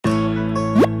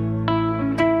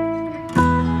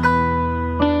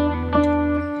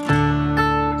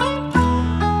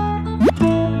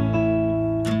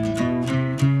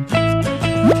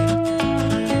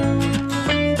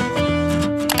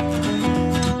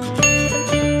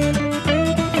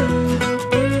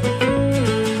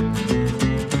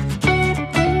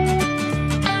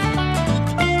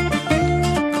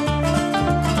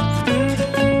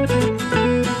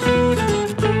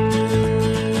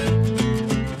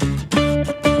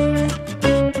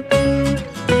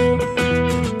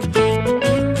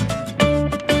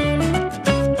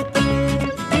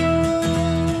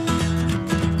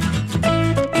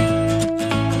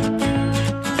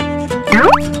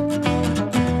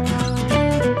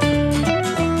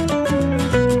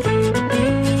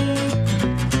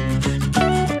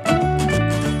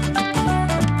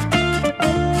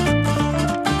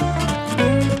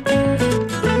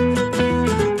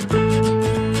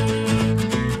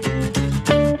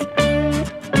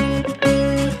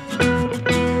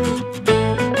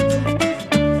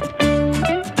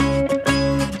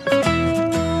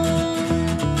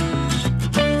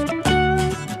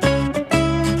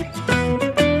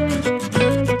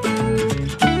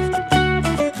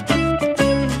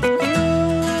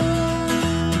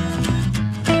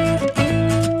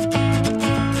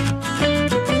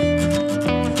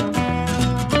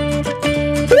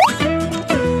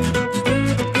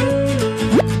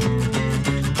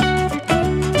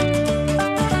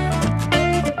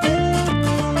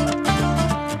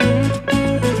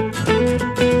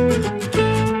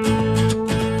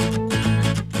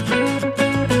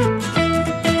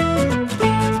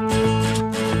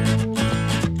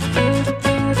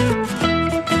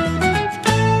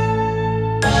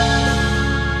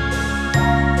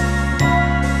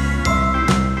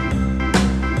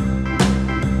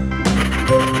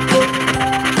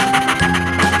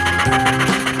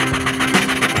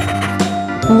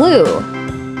Blue.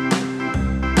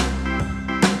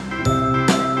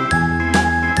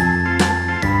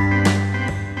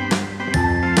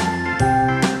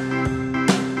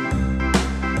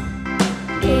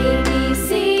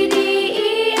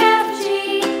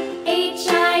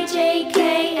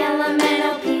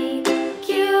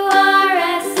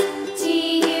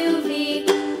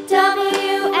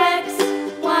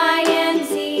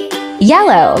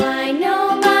 Yellow. I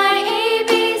know my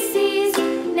ABCs.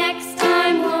 Next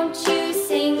time, won't you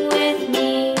sing with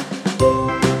me?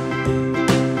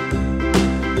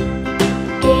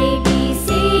 A, B, C,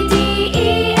 D,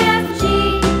 E, F, G,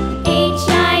 H,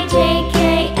 I, J,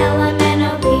 K, L, M, N,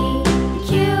 O, P,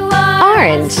 Q, R,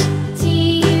 Orange. S, T,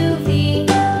 U, V,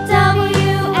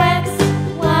 W, X,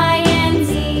 Y, and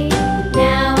Z.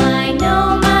 Now I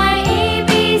know my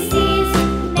ABCs.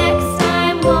 Next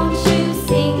time, won't you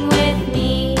sing with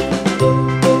me?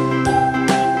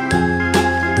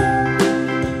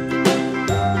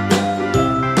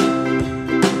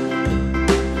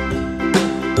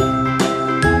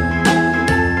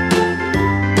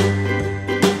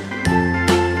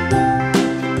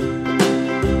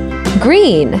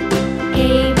 Green.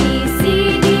 A, B, C,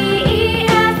 D, E,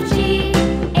 F, G,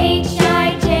 H,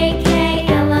 I, J, K,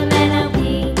 L, M, N, O,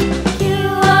 P, Q,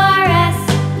 R, S,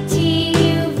 T,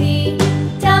 U, V,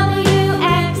 W,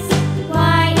 X,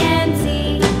 Y, and Z.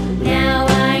 Now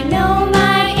I know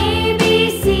my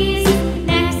ABCs.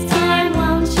 Next time,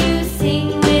 won't you sing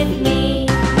with me?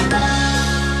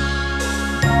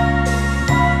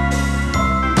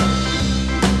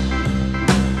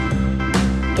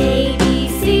 A, B,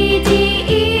 C, D,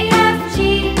 E, F, G,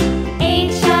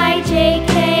 H, I, J,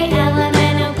 K, L, M,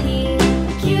 N, O, P,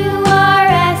 Q, R,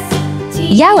 S, T,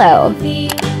 Yellow. U, V,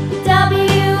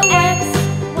 W, X,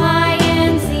 Y,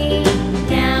 and Z.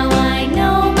 Now I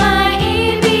know my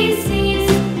ABCs.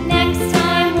 Next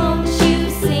time, won't you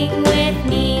sing with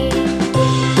me?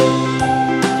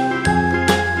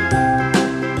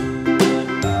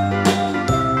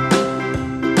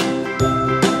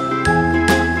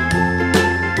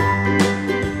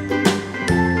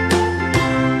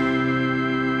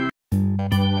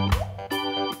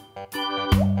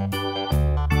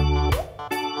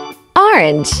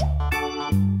 Orange.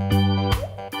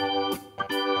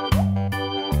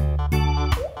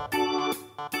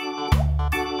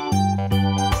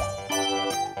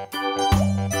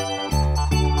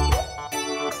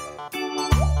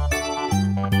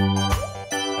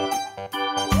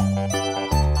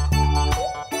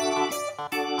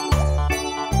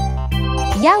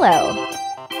 Yellow.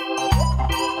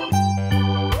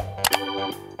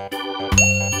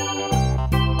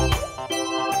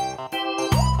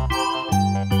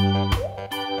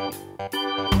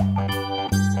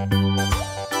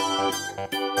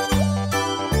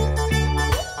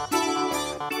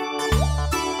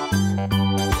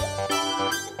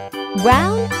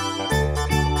 Brown.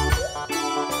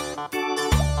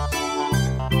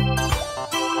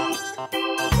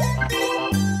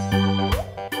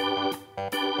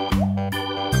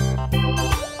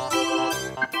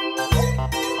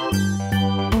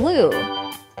 Blue.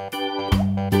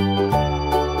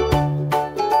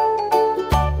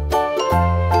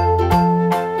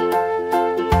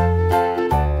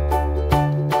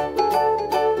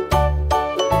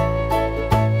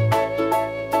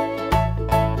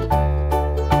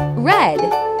 Red.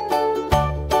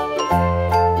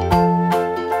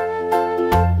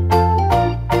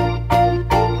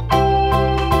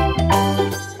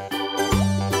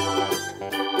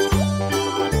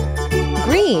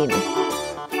 Green.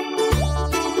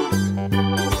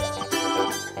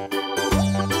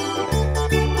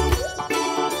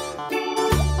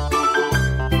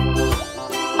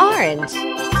 Orange.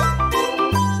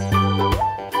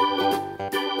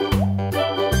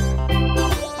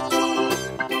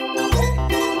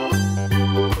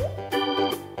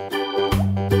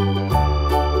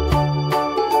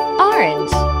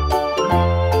 Orange.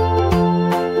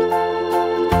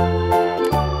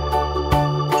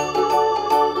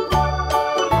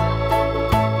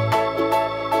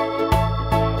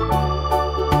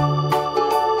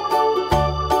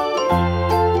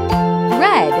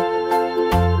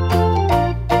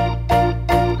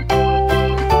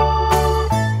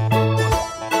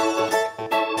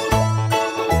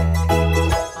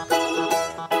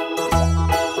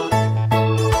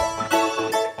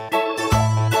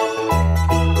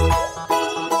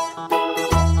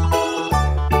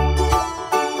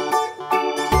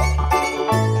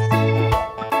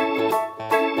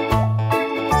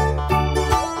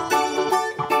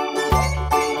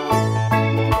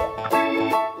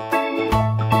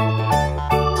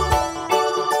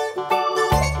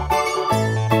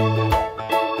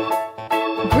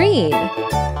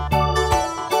 green.